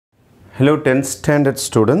Hello 10th standard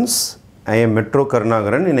students, I am Metro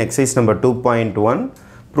Karnagaran in exercise number 2.1.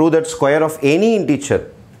 Prove that square of any integer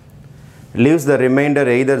leaves the remainder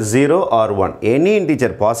either 0 or 1. Any integer,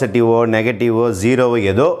 positive or negative or 0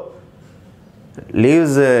 edo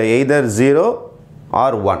leaves either 0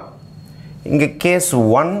 or 1. இங்க case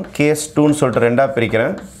 1, case 2 னு சொல்லிட்டு ரெண்டா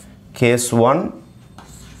பிரிக்கிறேன். Case 1,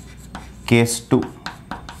 case 2.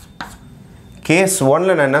 Case 1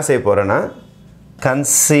 ல நான் என்ன செய்ய போறேன்னா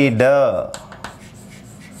consider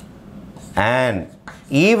an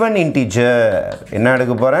even integer. என்ன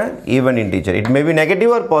எடுக்க போறேன்? Even integer. It may be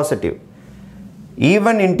negative or positive.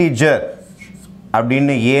 Even integer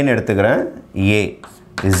அப்படின்னு a ன்னு எடுத்துக்கிறேன். a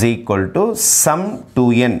is equal to sum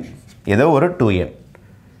 2n. ஏதோ ஒரு 2n.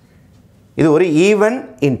 இது ஒரு even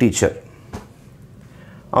integer.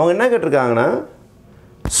 அவங்க என்ன கேட்டிருக்காங்கன்னா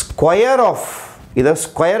square of இதை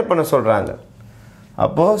ஸ்கொயர் பண்ண சொல்றாங்க.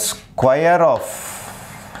 அப்போ ஸ்கொயர் ஆஃப்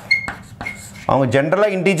அவங்க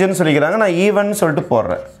ஜென்ரலாக இன்டீஜர்னு சொல்லிக்கிறாங்க, நான் ஈவன் சொல்லிட்டு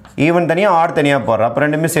போடுறேன். ஈவன் தனியாக ஆர் தனியாக போடுறேன், அப்போ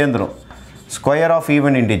ரெண்டுமே சேர்ந்துடும். ஸ்கொயர் ஆஃப்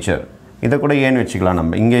ஈவன் இன்டீஜர் இதை கூட ஏன்னு வச்சுக்கலாம்.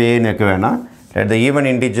 நம்ம இங்கே ஏன்னு வைக்க வேணாம். let the even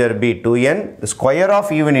integer be 2n. Square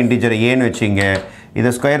of even integer ஏன்னு வச்சிங்க.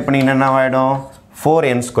 இதை ஸ்கொயர் பண்ணிங்கன்னா என்ன ஆகிடும்?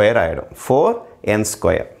 4n ஸ்கொயர் ஆகிடும். 4n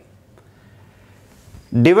ஸ்கொயர்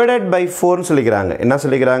டிவைடட் பை 4னு சொல்லிக்கிறாங்க. என்ன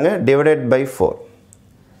சொல்லிக்கிறாங்க? Divided by 4.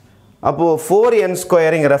 அப்போது 4n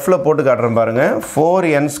ஸ்கொயர் இங்கே ரெஃபில் போட்டு காட்டுறேன் பாருங்கள்.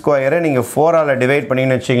 4n ஸ்கொயரை நீங்கள் 4ஆல் டிவைட்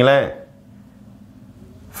பண்ணிங்கன்னு வச்சிங்களேன்.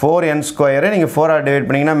 4n ஸ்கொயரை நீங்கள் 4ஆல் டிவைட்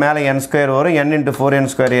பண்ணிங்கன்னா மேலே n ஸ்கொயர் வரும். n இன்ட்டு 4n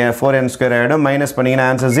ஸ்கொயர் ஆகிடும். மைனஸ் பண்ணிங்கன்னா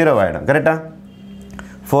ஆன்சர் 0 ஆகிடும். கரெக்டாக?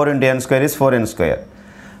 4 into n square is 4n square.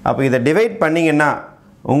 அப்போ இதை டிவைட் பண்ணிங்கன்னா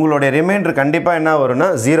உங்களுடைய ரிமைண்டர் கண்டிப்பாக என்ன வரும்னா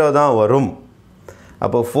 0 தான் வரும்.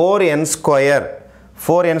 அப்போது 4n ஸ்கொயர்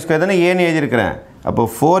தானே ஏன்னு எழுதியிருக்கிறேன். அப்போ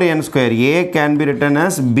 4n square a can be written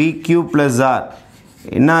as bq plus r.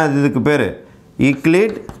 என்ன இதுக்கு பேர்?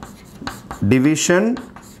 Euclid division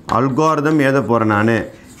algorithm எழுத போகிறேன் நான்.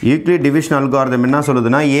 Euclid division algorithm என்ன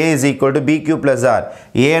சொல்லுதுன்னா a is equal to bq plus r.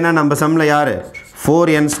 ஏன்னா நம்ம சம்மில் யார்?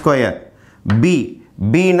 4n square.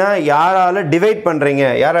 bனா யாரால் டிவைட் பண்ணுறீங்க?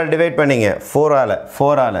 யாரால் டிவைட் பண்ணீங்க?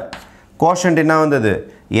 4ஆல். கோஷன்ட் என்ன வந்தது?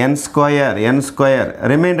 n square.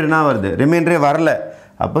 ரிமைண்டர் என்ன வருது? ரிமைண்டரே வரல.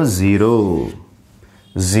 அப்போ 0.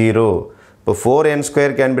 இப்போ 4n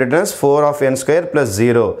square can be written as 4 of n square plus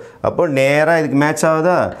 0. அப்போ நேராக இதுக்கு மேட்ச்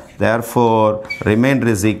ஆகுதா? therefore remainder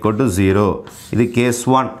is equal to 0. இது கேஸ்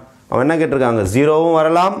 1. அவன் என்ன கேட்டிருக்காங்க? 0வும்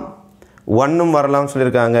வரலாம் 1ம் வரலாம்னு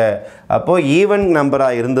சொல்லியிருக்காங்க. அப்போது ஈவன்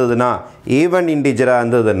நம்பராக இருந்ததுன்னா, ஈவன் இன்டிஜராக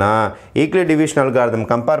இருந்ததுன்னா ஈக்விட் டிவிஷன் அல்காரிதம்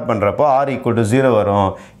கம்பேர் பண்ணுறப்போ r equal to 0 வரும்.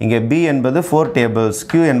 இங்கே b என்பது 4 டேபிள்ஸ்,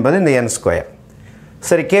 q என்பது இந்த n ஸ்கொயர்.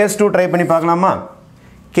 சரி, கேஸ் 2 ட்ரை பண்ணி பார்க்கலாமா?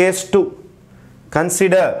 Case 2,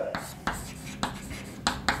 consider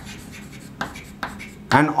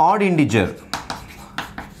an odd integer.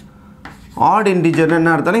 odd integer என்ன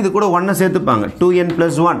அர்த்தம்? இது கூட 1 சேர்த்துப்பாங்க. 2n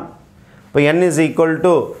plus 1. இப்போ n is equal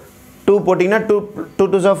to 2 போட்டிங்கன்னா 2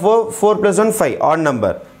 2 are 4, 4 plus 1 5, odd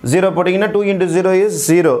number. 0 போட்டிங்கன்னா 2 into 0 is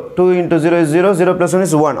 0, 2 into 0 is 0, 0 plus 1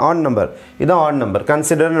 is 1, odd number. இதுதான் odd number.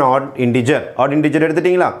 Consider an odd integer. odd integer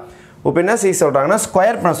எடுத்துட்டிங்களா? இப்போ என்ன செய்ய சொல்கிறாங்கன்னா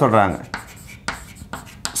ஸ்கொயர் பண்ண சொல்கிறாங்க.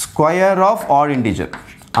 Square of add integer.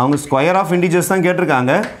 அவங்க ஸ்கொயர் ஆஃப் இன்டிஜர்ஸ் தான்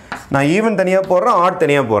கேட்டிருக்காங்க. நான் ஈவன் தனியாக போடுறேன், ஆட்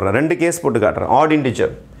தனியாக போடுறேன். ரெண்டு கேஸ் போட்டு காட்டுறேன். ஆட்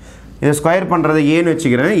இன்டிஜர் இதை ஸ்கொயர் பண்ணுறது ஏன்னு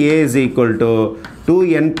வச்சுக்கிறேன். a is equal to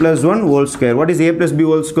 2n plus 1 whole square. What is a plus b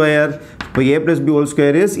whole square? இப்போ a plus b whole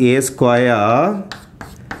square is a square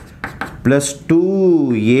plus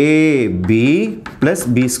 2ab plus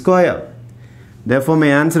b square. Therefore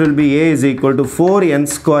my answer will be a is equal to 4n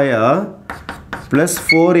square plus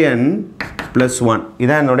 4n plus 1.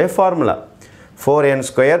 இதான் என்னுடைய formula. 4n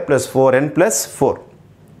square plus 4n plus 4.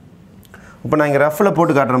 இப்போ நான் இங்கே ரஃபில்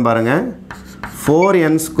போட்டு காட்டுறேன் பாருங்கள்.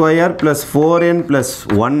 4n square plus 4n plus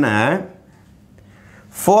 1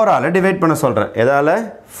 4ஆல் divide பண்ண சொல்கிறேன். எதால்?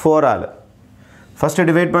 4ஆல். ஃபஸ்ட்டு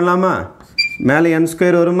டிவைட் பண்ணலாமா? மேலே n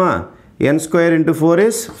ஸ்கொயர் வருமா? n square into 4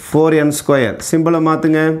 is 4n square. சிம்பிளாக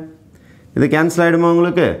மாற்றுங்க. இது கேன்சல் ஆகிடுமா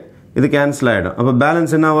உங்களுக்கு? இது கேன்சல் ஆகிடும். அப்போ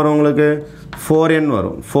பேலன்ஸ் என்ன வரும் உங்களுக்கு? 4n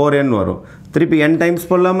வரும். திருப்பி n டைம்ஸ்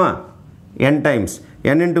போடலாமா? n times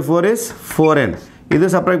n into 4 is 4n. இது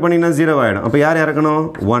சப்ராக்ட் பண்ணிங்கன்னா 0 ஆகிடும். அப்போ யார் இறக்கணும்?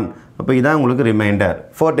 1. அப்போ இதான் உங்களுக்கு ரிமைண்டர்.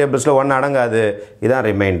 4 டேபிள்ஸில் 1 அடங்காது. இதான்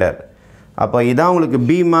ரிமைண்டர். அப்போ இதான் உங்களுக்கு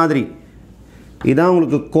b மாதிரி, இதான்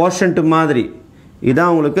உங்களுக்கு கோஷன்ட் மாதிரி,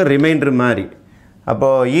 இதான் உங்களுக்கு ரிமைண்டர் மாதிரி.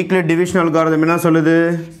 அப்போது ஈக்லிட் டிவிஷன் அல்காரிதம் என்ன சொல்லுது?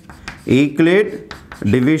 ஈக்லிட்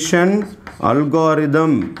டிவிஷன்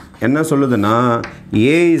அல்காரிதம் என்ன சொல்லுதுன்னா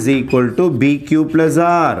a is equal to bq plus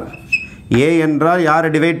r. a என்றால் யாரை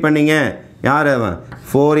டிவைட் பண்ணீங்க? யார்?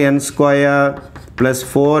 4n square plus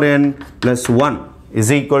 4n plus 1 is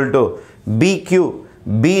equal to bq.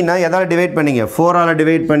 b னா எதால டிவைட் பண்ணீங்க 4 ஆல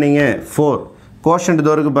டிவைட் பண்ணீங்க 4 கோஷன்ட்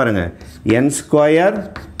தோருக்கு பாருங்க n square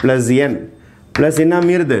plus n plus என்ன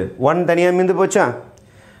மீறுது 1 தனியா மீந்து போச்சா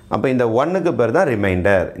அப்ப இந்த 1 க்கு பேர் தான்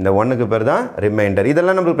ரிமைண்டர் இந்த 1 க்கு பேர் தான் ரிமைண்டர்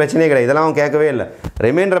இதெல்லாம் நமக்கு பிரச்சனையே கிடையாது இதெல்லாம் அவன் கேட்கவே இல்ல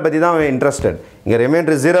ரிமைண்டர் பத்தி தான் அவன் இன்ட்ரஸ்டட் இங்க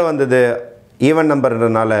ரிமைண்டர் 0 வந்தது ஈவன்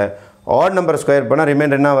நம்பர்ன்றனால odd number ஸ்கொயர் பண்ணா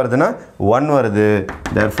ரிமைண்டர் என்ன வருதுனா 1 வருது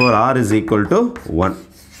therefore r is equal to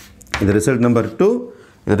 1 இது ரிசல்ட் நம்பர் 2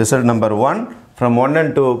 இது result number 1 from 1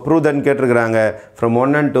 and 2 prove then கேட்டிருக்காங்க from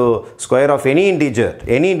 1 and 2 square of any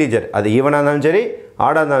integer அது ஈவனா இருந்தாலும் சரி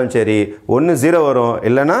ஆடா இருந்தாலும் சரி 1 0 வரும்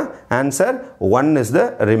இல்லனா ஆன்சர் 1 is the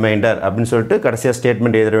remainder அப்படினு சொல்லிட்டு கடைசியா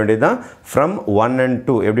ஸ்டேட்மென்ட் எழுத வேண்டியதுதான் from 1 and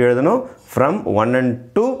 2 எப்படி எழுதணும் from 1 and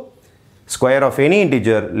 2 square of any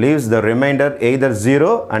integer leaves the remainder either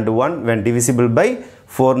 0 and 1 when divisible by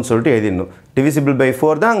 4 னு சொல்லிட்டு எழுதிடணும் divisible by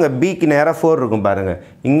 4 தான் அங்க b க்கு நேரா 4 இருக்கும் பாருங்க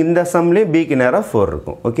இந்த சம்லயே b க்கு நேரா 4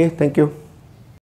 இருக்கும் ஓகே thank you